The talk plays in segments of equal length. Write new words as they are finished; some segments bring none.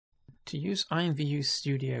To use IMVU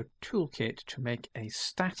Studio Toolkit to make a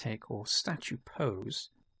static or statue pose,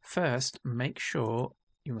 first make sure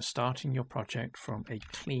you are starting your project from a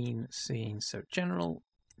clean scene. So General,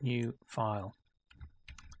 New File.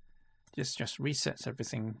 This just resets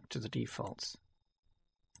everything to the defaults.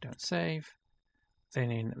 Don't save.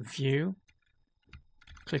 Then in View,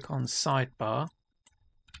 click on Sidebar.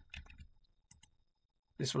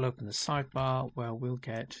 This will open the sidebar where we'll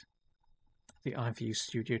get the IMVU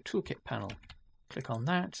Studio Toolkit panel. Click on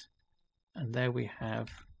that, and there we have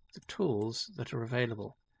the tools that are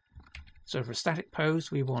available. So for a static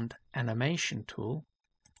pose, we want Animation tool.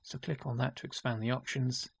 So click on that to expand the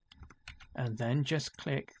options, and then just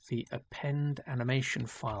click the Append Animation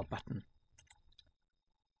File button.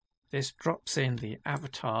 This drops in the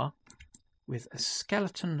avatar with a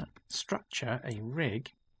skeleton structure, a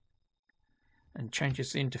rig, and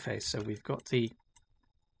changes the interface. So we've got the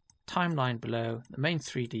timeline below, the main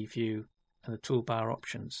 3D view, and the toolbar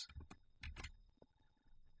options.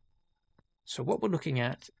 So what we're looking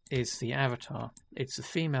at is the avatar. It's the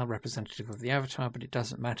female representative of the avatar, but it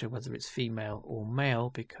doesn't matter whether it's female or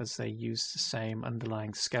male because they use the same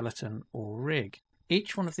underlying skeleton or rig.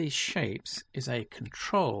 Each one of these shapes is a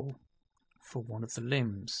control for one of the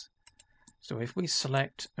limbs. So if we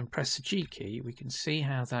select and press the G key, we can see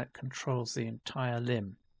how that controls the entire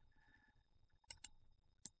limb.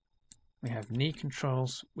 We have knee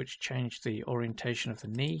controls, which change the orientation of the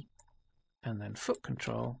knee, and then foot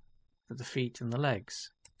control for the feet and the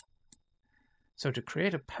legs. So to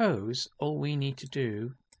create a pose, all we need to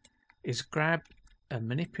do is grab and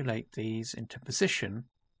manipulate these into position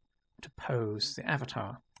to pose the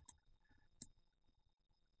avatar.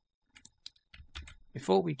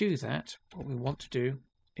 Before we do that, what we want to do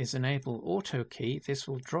is enable Auto Key. This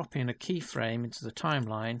will drop in a keyframe into the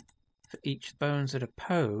timeline for each bones that are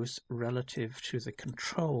posed relative to the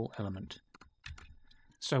control element.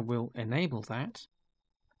 So we'll enable that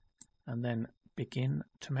and then begin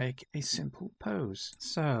to make a simple pose.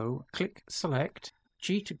 So click Select,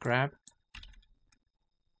 G to grab,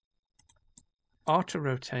 R to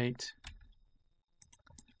rotate,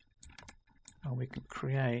 and we can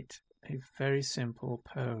create a very simple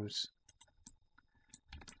pose.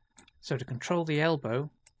 So to control the elbow,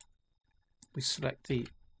 we select the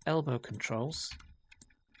elbow controls,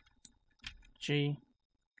 G,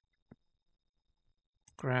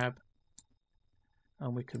 grab,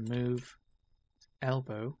 and we can move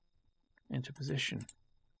elbow into position.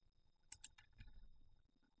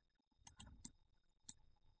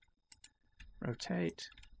 Rotate.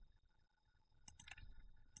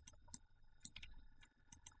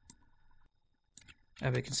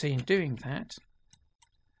 As we can see in doing that,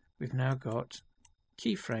 we've now got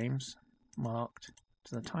keyframes marked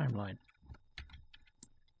to the timeline.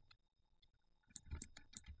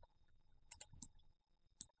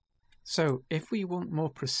 So if we want more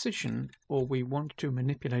precision, or we want to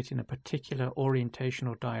manipulate in a particular orientation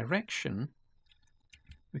or direction,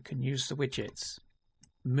 we can use the widgets.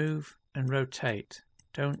 Move and rotate.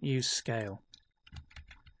 Don't use scale.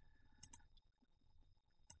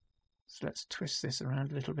 So let's twist this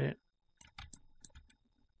around a little bit.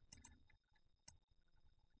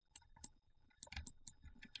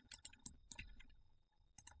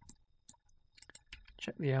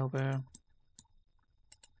 Check the elbow.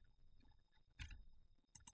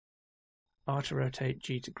 R to rotate,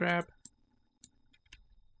 G to grab.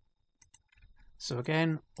 So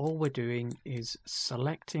again, all we're doing is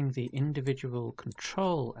selecting the individual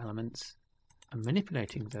control elements and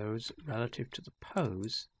manipulating those relative to the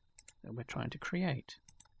pose that we're trying to create.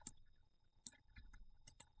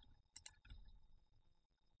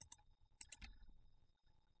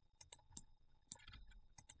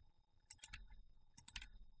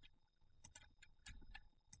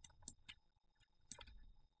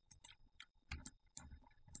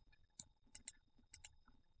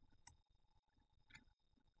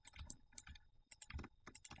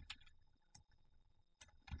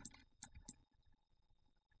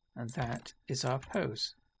 And that is our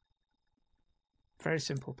pose. Very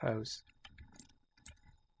simple pose.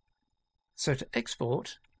 So to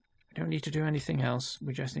export, we don't need to do anything else.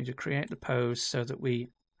 We just need to create the pose so that we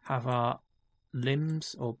have our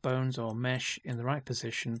limbs or bones or mesh in the right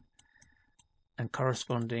position and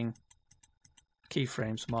corresponding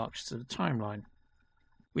keyframes marked to the timeline.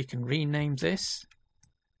 We can rename this.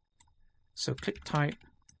 So click type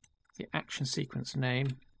the action sequence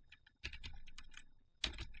name.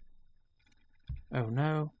 Oh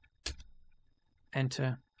no,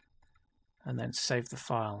 enter, and then save the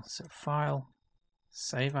file. So File,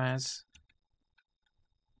 Save As,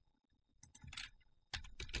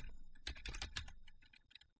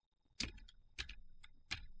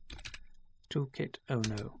 Toolkit, oh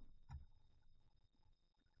no.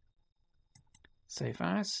 Save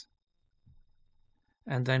as.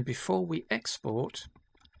 And then before we export,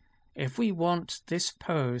 if we want this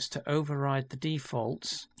pose to override the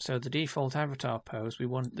defaults, so the default avatar pose, we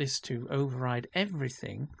want this to override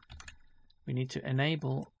everything, we need to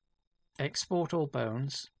enable export all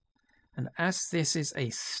bones. And as this is a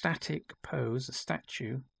static pose, a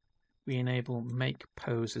statue, we enable make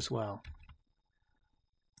pose as well.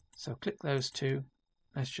 So click those two.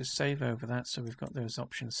 Let's just save over that so we've got those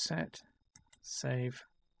options set. Save.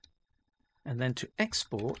 And then to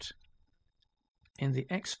export, in the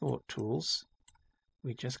export tools,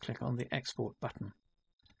 we just click on the export button.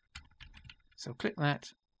 So click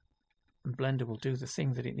that, and Blender will do the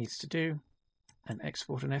thing that it needs to do and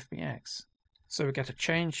export an FBX. So we get a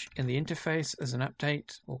change in the interface as an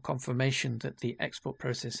update or confirmation that the export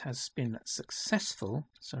process has been successful.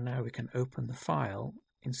 So now we can open the file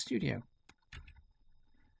in Studio.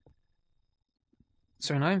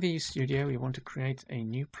 So in IMVU Studio, we want to create a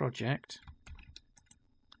new project.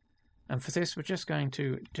 And for this, we're just going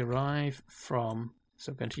to derive from,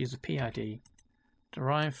 so we're going to use the PID,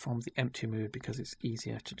 derive from the empty mood because it's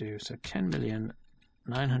easier to do. So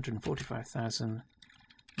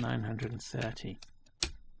 10,945,930.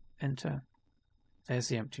 Enter. There's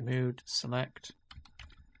the empty mood. Select.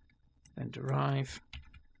 Then derive.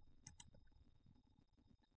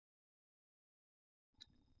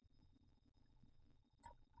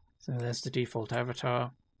 So there's the default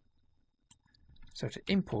avatar. So to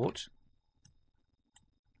import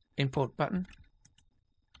button,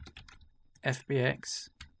 FBX.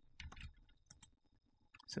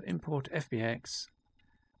 So import FBX,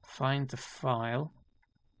 find the file,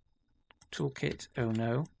 toolkit, oh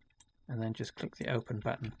no, and then just click the open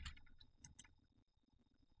button.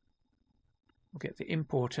 We'll get the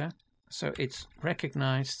importer. So it's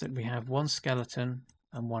recognized that we have one skeleton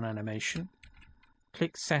and one animation.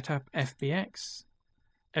 Click Setup FBX.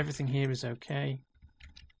 Everything here is okay.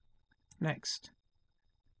 Next.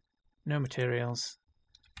 No materials.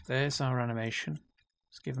 There's our animation.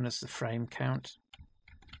 It's given us the frame count.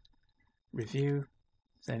 Review,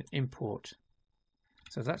 then import.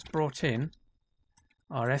 So that's brought in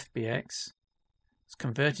our FBX. It's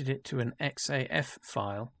converted it to an XAF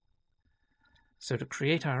file. So to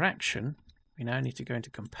create our action, we now need to go into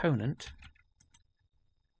Component,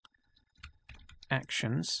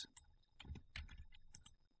 Actions,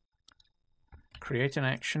 create an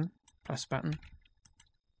action, plus button.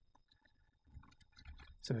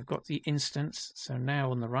 So we've got the instance. So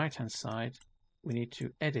now on the right hand side, we need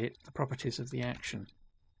to edit the properties of the action.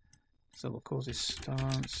 So we'll call this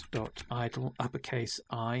stance.idle, uppercase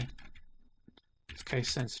I. It's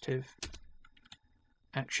case sensitive.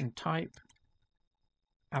 Action type,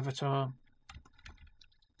 avatar,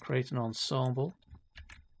 create an ensemble.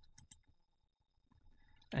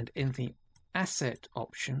 And in the asset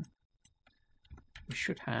option, we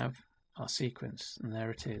should have our sequence, and there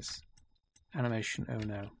it is. Animation, oh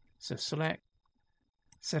no. So select,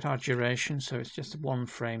 set our duration, so it's just one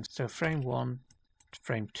frame. So frame 1 to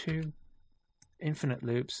frame 2, infinite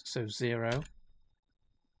loops, so 0.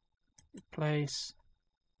 Place,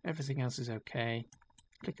 everything else is okay.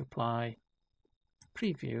 Click apply,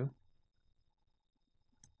 preview,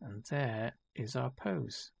 and there is our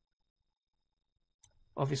pose.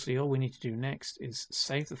 Obviously, all we need to do next is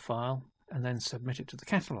save the file and then submit it to the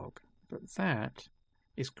catalog. But that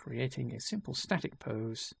is creating a simple static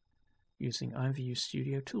pose using IMVU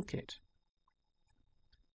Studio Toolkit.